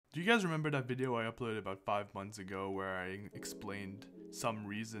Do you guys remember that video I uploaded about 5 months ago where I explained some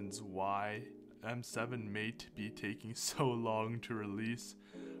reasons why M7 may be taking so long to release?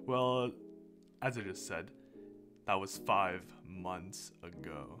 Well, as I just said, that was 5 months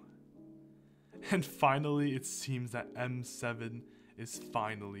ago. And finally, it seems that M7 is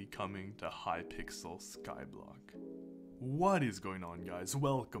finally coming to Hypixel Skyblock. What is going on, guys?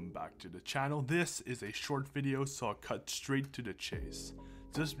 Welcome back to the channel. This is a short video, so I'll cut straight to the chase.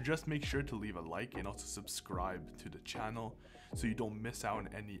 Just make sure to leave a like and also subscribe to the channel so you don't miss out on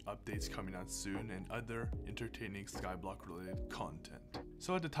any updates coming out soon and other entertaining Skyblock related content.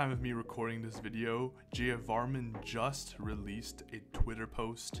 So at the time of me recording this video, Varman just released a Twitter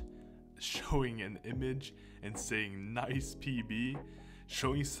post showing an image and saying nice PB,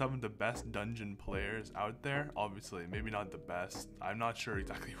 showing some of the best dungeon players out there. Obviously, maybe not the best. I'm not sure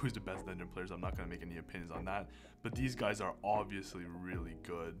exactly who's the best dungeon players. I'm not going to make any opinions on that. But these guys are obviously really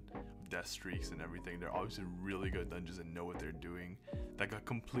good with death streaks and everything. They're obviously really good dungeons and know what they're doing. That got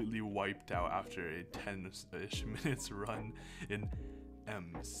completely wiped out after a 10-ish minutes run in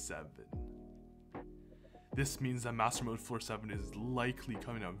M7. This means that Master Mode Floor 7 is likely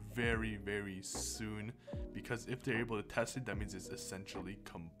coming out very, very soon, because if they're able to test it, that means it's essentially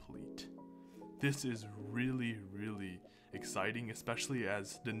complete. This is really, really exciting, especially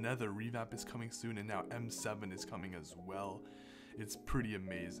as the Nether revamp is coming soon and now M7 is coming as well. It's pretty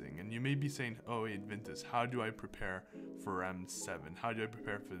amazing. And you may be saying, oh wait, Vintus, how do I prepare for M7? How do I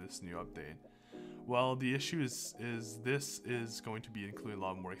prepare for this new update? Well, the issue is this is going to be including a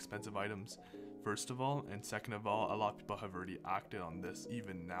lot more expensive items, first of all, and second of all, a lot of people have already acted on this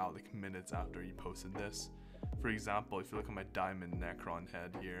even now, like minutes after you posted this. For example, if you look at my diamond Necron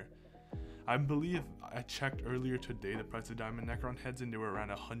head here, I believe I checked earlier today the price of diamond Necron heads and they were around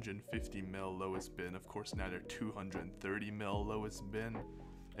 150 mil lowest bin. Of course now they're 230 mil lowest bin,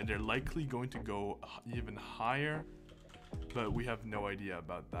 and they're likely going to go even higher, but we have no idea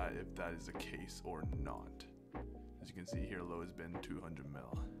about that, if that is the case or not. As you can see here, lowest bin 200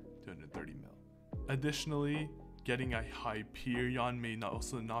 mil, 230 mil. Additionally, getting a Hyperion may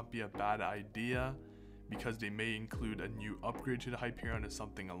also not be a bad idea, because they may include a new upgrade to the Hyperion or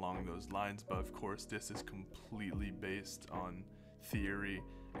something along those lines, but of course this is completely based on theory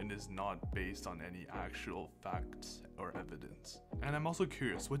and is not based on any actual facts or evidence. And I'm also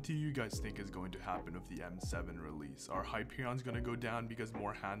curious, what do you guys think is going to happen with the M7 release? Are Hyperions going to go down because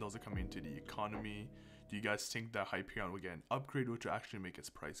more handles are coming into the economy? Do you guys think that Hyperion will get an upgrade which will actually make its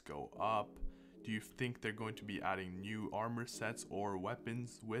price go up? Do you think they're going to be adding new armor sets or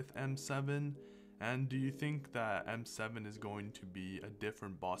weapons with M7? And do you think that M7 is going to be a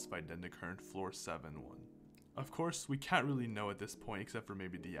different boss fight than the current Floor 7 one? Of course, we can't really know at this point except for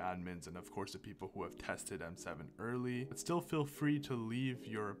maybe the admins and of course the people who have tested M7 early. But still feel free to leave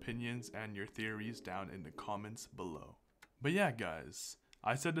your opinions and your theories down in the comments below. But yeah guys,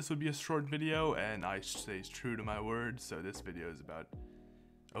 I said this would be a short video and I stay true to my word, so this video is about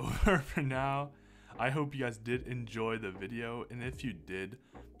over for now. I hope you guys did enjoy the video, and if you did,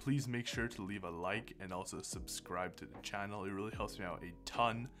 please make sure to leave a like and also subscribe to the channel. It really helps me out a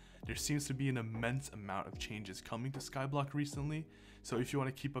ton. There seems to be an immense amount of changes coming to Skyblock recently, so if you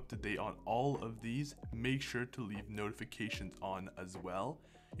want to keep up to date on all of these, make sure to leave notifications on as well.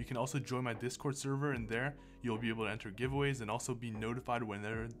 You can also join my Discord server, and there you'll be able to enter giveaways and also be notified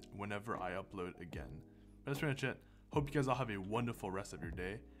whenever I upload again. But that's pretty much it. Hope you guys all have a wonderful rest of your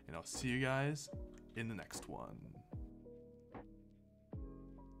day, and I'll see you guys in the next one.